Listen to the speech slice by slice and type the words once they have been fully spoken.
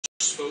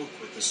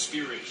the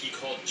spirit he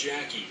called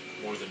Jackie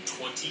more than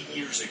 20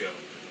 years ago.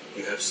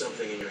 You have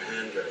something in your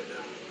hand right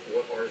now.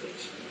 What are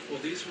these?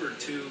 Well, these were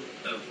two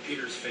of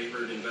Peter's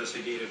favorite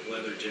investigative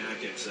leather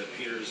jackets that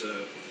Peter's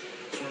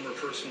former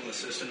personal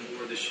assistant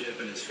aboard the ship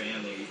and his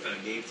family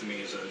gave to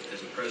me as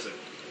a present.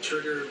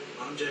 Trigger,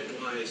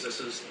 object-wise,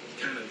 this is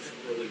kind of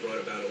really brought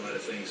about a lot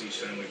of things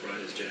each time we brought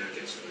his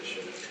jackets to the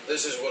ship.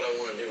 This is what I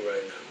want to do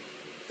right now.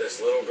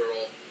 This little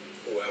girl,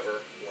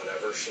 whoever,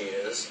 whatever she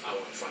is, I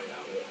want to find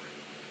out more.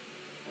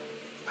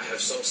 I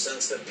have some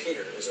sense that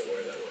Peter is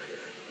aware that we're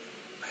here.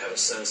 I have a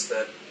sense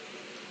that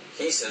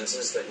he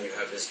senses that you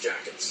have his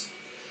jackets.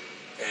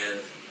 And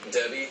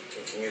Debbie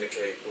can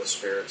communicate with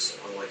spirits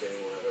unlike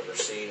anyone I've ever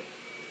seen.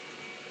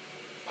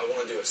 I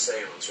want to do a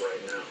seance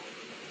right now.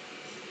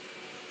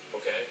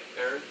 Okay,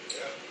 Aaron?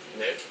 Yeah.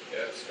 Nick?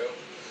 Yeah, let's go.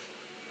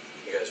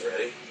 You guys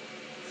ready?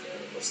 Yeah.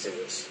 Let's do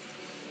this.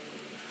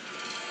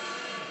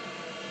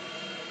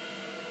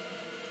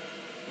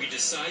 We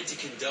decide to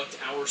conduct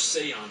our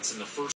seance in the first